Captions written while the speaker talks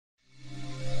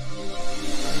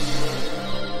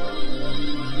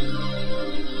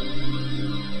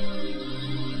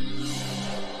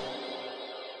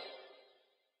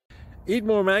Eat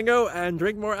more mango and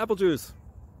drink more apple juice.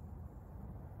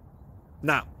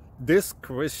 Now, this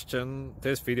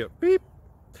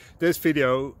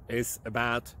video is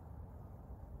about...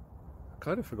 I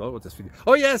kind of forgot what this video...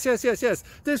 Oh, yes.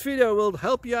 This video will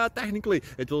help you out technically.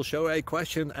 It will show a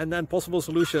question and then possible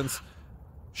solutions.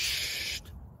 Shh.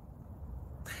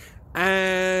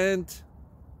 And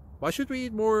why should we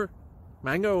eat more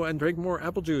mango and drink more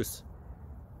apple juice?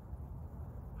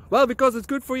 Well, because it's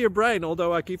good for your brain,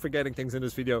 although I keep forgetting things in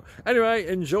this video. Anyway,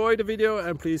 enjoy the video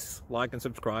and please like and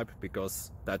subscribe, because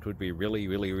that would be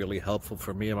really helpful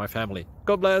for me and my family.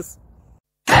 God bless!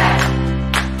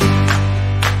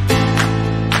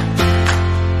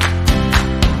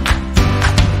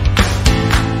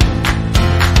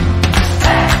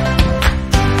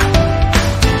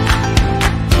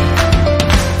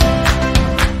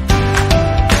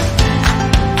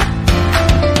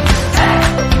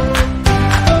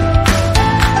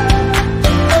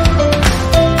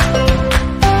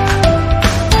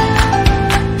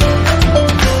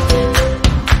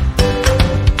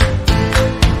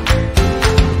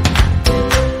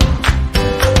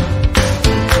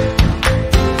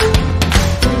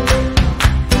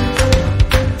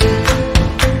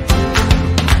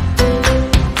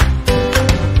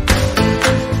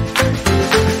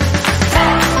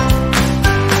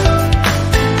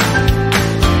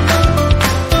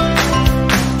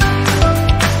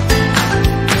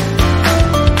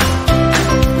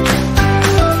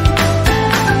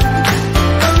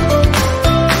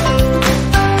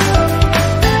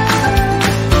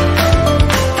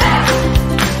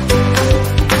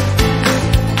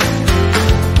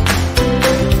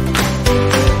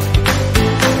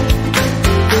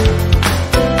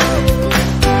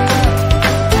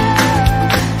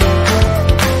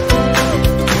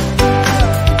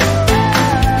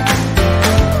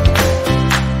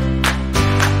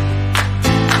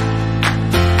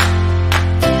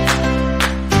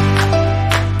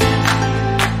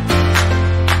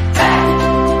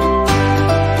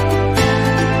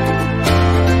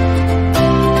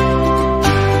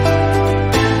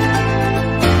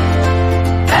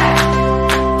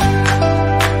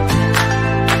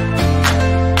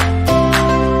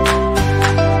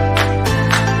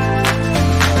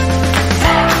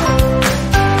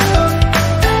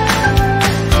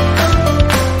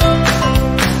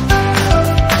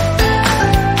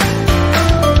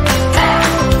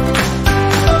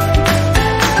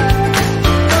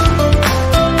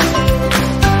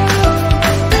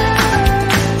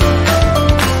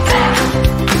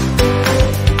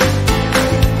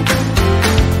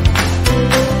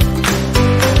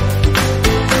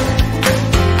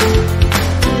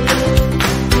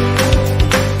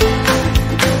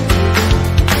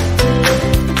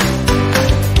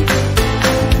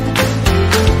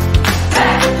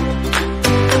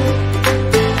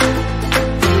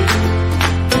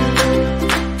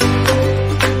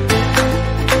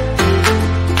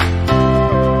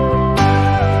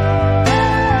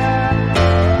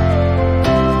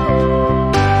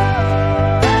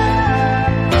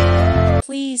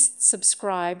 Please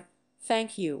subscribe.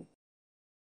 Thank you.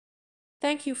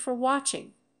 Thank you for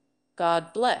watching.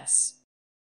 God bless.